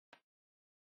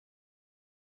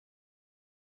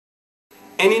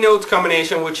any note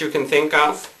combination which you can think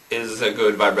of is a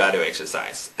good vibrato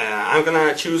exercise. I'm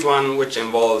gonna choose one which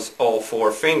involves all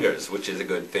four fingers, which is a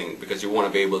good thing because you want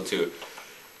to be able to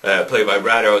play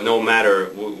vibrato no matter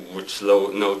which low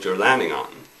note you're landing on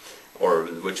or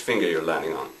which finger you're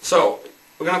landing on. So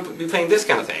we're gonna be playing this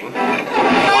kind of thing. 1, 2, 3,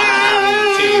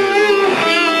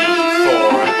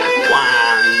 4.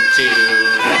 1, 2,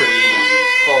 3,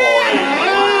 4.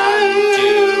 1,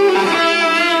 2, 3,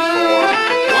 4.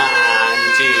 1,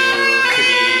 2,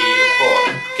 3, 4.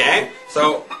 Okay?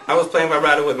 So I was playing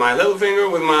vibrato with my little finger,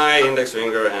 with my index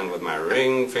finger, and with my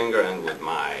ring finger, and with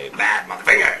my bad mother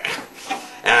finger.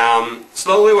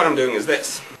 Slowly what I'm doing is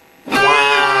this. 1, 2,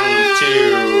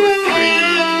 3,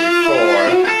 4.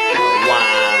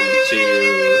 1, 2,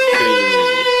 3,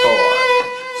 4.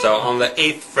 So on the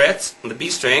 8th fret, on the B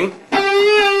string,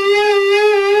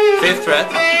 5th fret,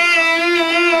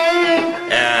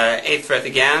 8th fret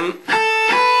again,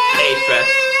 8th fret,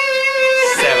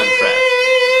 7th fret.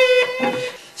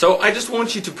 So I just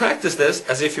want you to practice this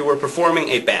as if you were performing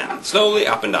a band, slowly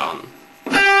up and down.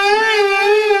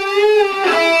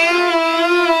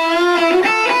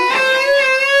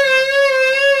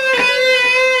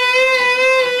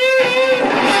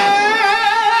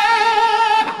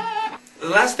 The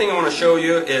last thing I want to show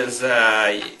you is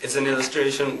an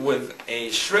illustration with a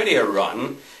shreddier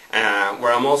run,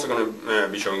 where I'm also going to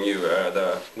be showing you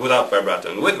the without vibrato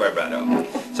and with vibrato.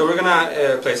 So we're going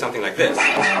to play something like this.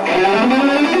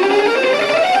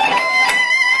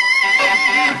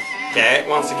 Okay,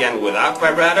 once again without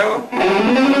vibrato.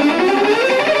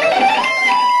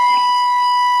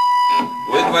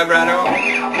 With vibrato.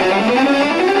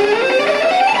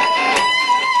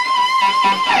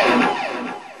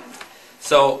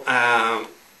 So,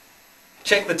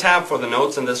 check the tab for the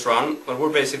notes in this run, but we're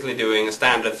basically doing a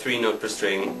standard 3-note per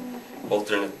string,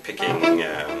 alternate picking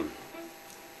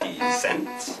descent.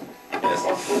 Yes.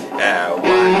 1, 2, 3,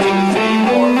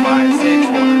 4, 5, 6,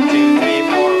 1, 2, 3,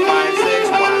 4, 5,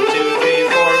 6, 1, 2, 3,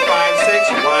 4, 5,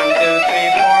 6, 1, 2, 3,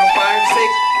 4, 5,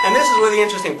 6, and this is where the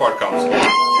interesting part comes.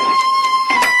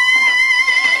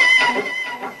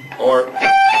 Or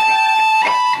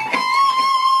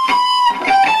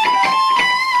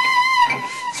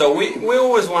so we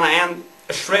always want to end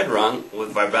a shred run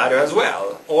with vibrato as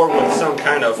well, or with some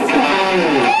kind of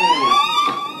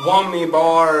whammy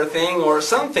bar thing, or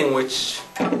something which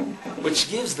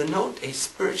gives the note a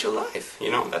spiritual life.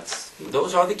 You know,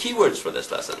 those are the keywords for this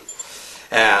lesson.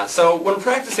 So when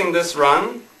practicing this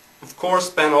run, of course,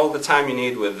 spend all the time you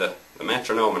need with the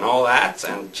metronome and all that,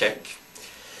 and check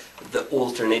the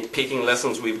alternate picking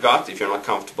lessons we've got if you're not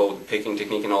comfortable with the picking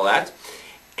technique and all that.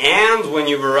 And when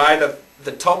you've arrived at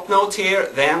the top note here,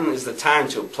 then is the time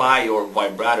to apply your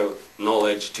vibrato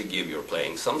knowledge to give your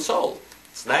playing some soul.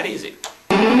 It's that easy.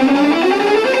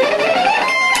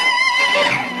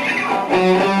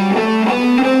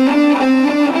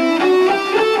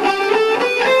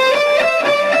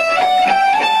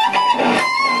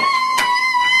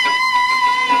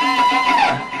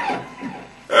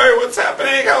 Hey, what's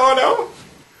happening? Oh no.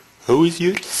 How is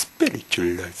your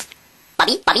spiritual life?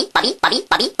 Bobby, Bobby, Bobby, Bobby,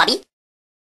 Bobby, Bobby.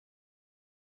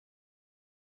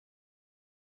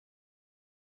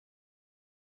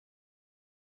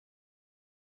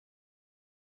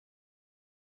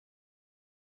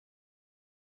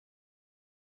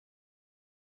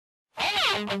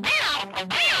 Wow.